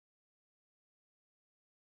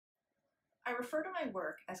I refer to my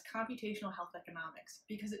work as computational health economics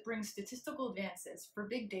because it brings statistical advances for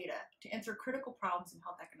big data to answer critical problems in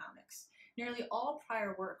health economics. Nearly all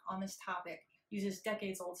prior work on this topic uses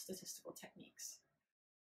decades-old statistical techniques.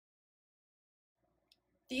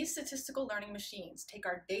 These statistical learning machines take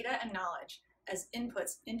our data and knowledge as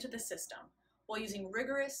inputs into the system while using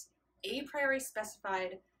rigorous, a priori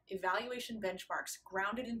specified evaluation benchmarks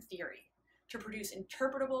grounded in theory to produce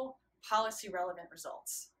interpretable, policy-relevant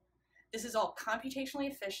results. This is all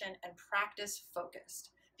computationally efficient and practice-focused,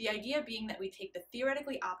 the idea being that we take the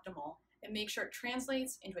theoretically optimal and make sure it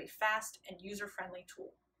translates into a fast and user-friendly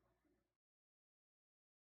tool.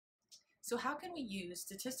 So how can we use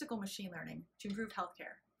statistical machine learning to improve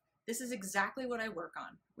healthcare? This is exactly what I work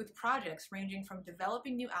on, with projects ranging from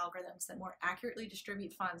developing new algorithms that more accurately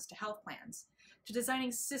distribute funds to health plans, to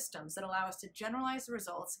designing systems that allow us to generalize the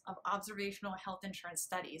results of observational health insurance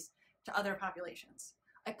studies to other populations.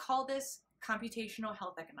 I call this computational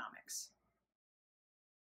health economics.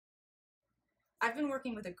 I've been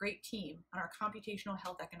working with a great team on our computational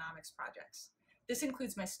health economics projects. This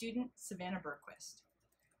includes my student, Savannah Bergquist.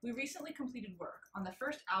 We recently completed work on the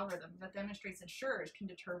first algorithm that demonstrates insurers can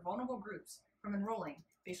deter vulnerable groups from enrolling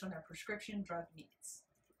based on their prescription drug needs.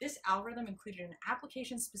 This algorithm included an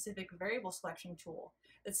application-specific variable selection tool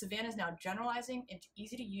that Savannah is now generalizing into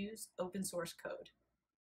easy-to-use open-source code.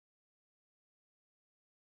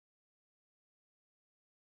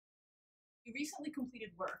 We recently completed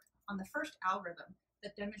work on the first algorithm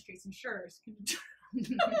that demonstrates insurers can